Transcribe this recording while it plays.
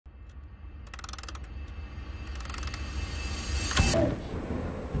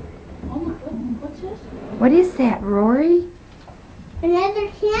Oh my goodness, what's this? What is that, Rory? Another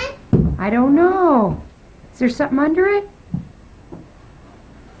can? I don't know. Is there something under it?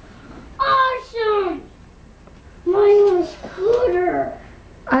 Awesome! My scooter.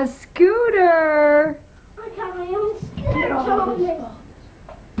 A scooter. I got my own scooter, Thomas.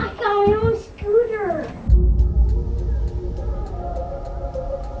 I got my own scooter.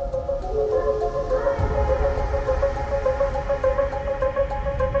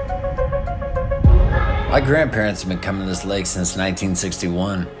 My grandparents have been coming to this lake since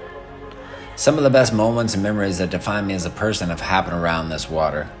 1961. Some of the best moments and memories that define me as a person have happened around this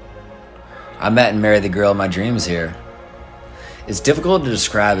water. I met and married the girl of my dreams here. It's difficult to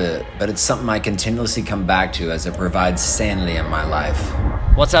describe it, but it's something I continuously come back to as it provides sanity in my life.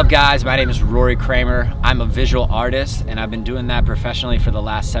 What's up, guys? My name is Rory Kramer. I'm a visual artist, and I've been doing that professionally for the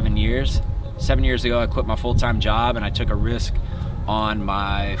last 7 years. 7 years ago, I quit my full-time job and I took a risk on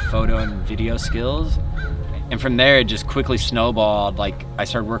my photo and video skills. And from there, it just quickly snowballed. Like, I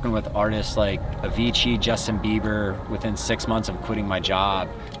started working with artists like Avicii, Justin Bieber within 6 months of quitting my job.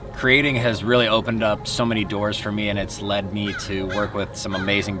 Creating has really opened up so many doors for me, and it's led me to work with some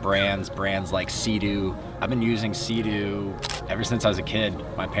amazing brands like Sea-Doo. I've been using Sea-Doo ever since I was a kid.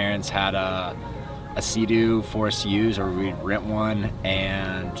 My parents had a Sea-Doo for us to use, or we'd rent one,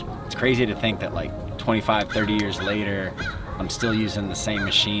 and it's crazy to think that like 25, 30 years later, I'm still using the same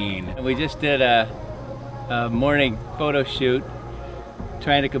machine. We just did a morning photo shoot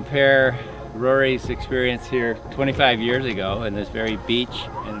trying to compare Rory's experience here 25 years ago in this very beach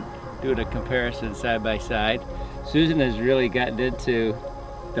and doing a comparison side by side. Susan has really gotten into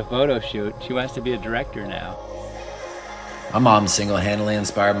the photo shoot. She wants to be a director now. My mom single-handedly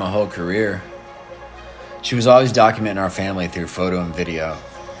inspired my whole career. She was always documenting our family through photo and video.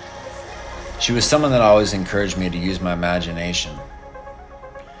 She was someone that always encouraged me to use my imagination.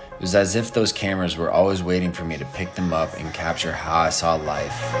 It was as if those cameras were always waiting for me to pick them up and capture how I saw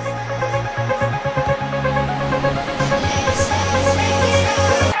life.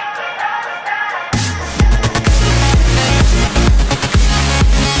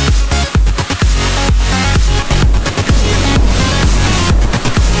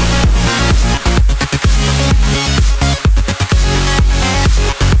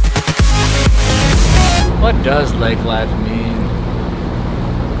 What does lake life mean?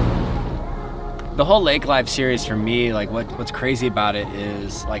 The whole Lake Life series for me, like what's crazy about it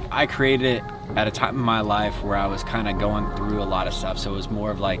is, like, I created it at a time in my life where I was kind of going through a lot of stuff, so it was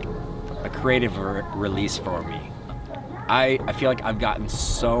more of like a creative release for me. I feel like I've gotten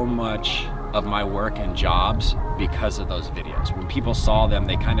so much of my work and jobs because of those videos. When people saw them,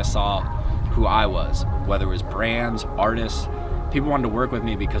 they kind of saw who I was, whether it was brands, artists. People wanted to work with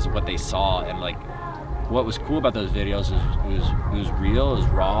me because of what they saw, and like, what was cool about those videos is it was real, it was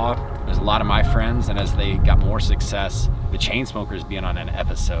raw. There's a lot of my friends, and as they got more success, the Chainsmokers being on an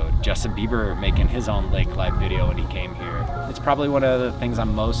episode, Justin Bieber making his own Lake Life video when he came here. It's probably one of the things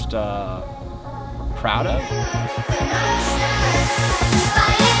I'm most proud of.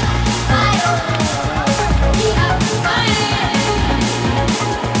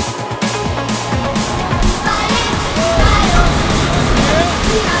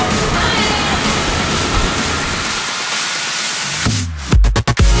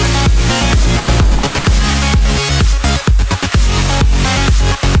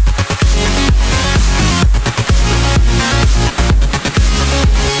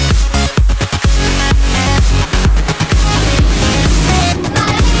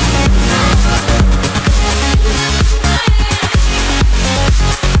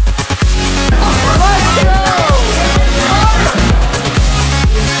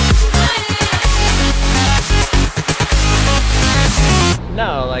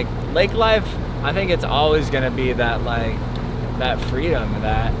 Lake life, I think it's always gonna be that, like, that freedom,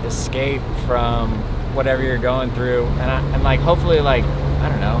 that escape from whatever you're going through, and like, hopefully, like, I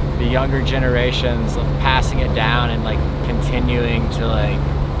don't know, the younger generations passing it down and like continuing to like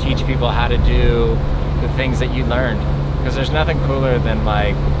teach people how to do the things that you learned, because there's nothing cooler than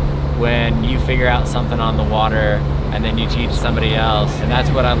like when you figure out something on the water and then you teach somebody else. And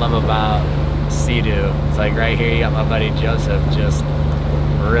that's what I love about Sea-Doo. It's like right here you got my buddy Joseph just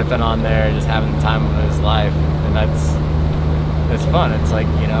ripping on there, just having the time of his life, and it's fun. It's like,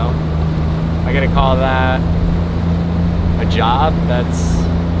 you know, I gotta call that a job. That's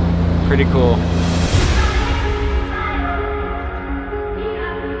pretty cool.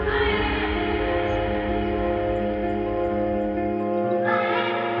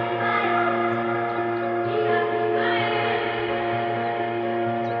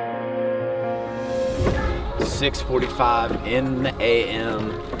 6:45 in the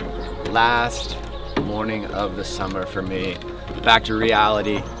AM. Last morning of the summer for me. Back to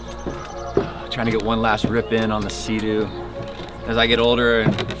reality. Trying to get one last rip in on the Sea-Doo. As I get older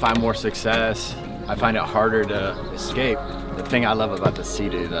and find more success, I find it harder to escape. The thing I love about the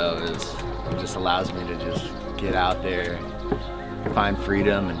Sea-Doo though is it just allows me to just get out there, find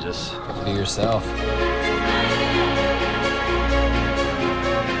freedom and just Be yourself.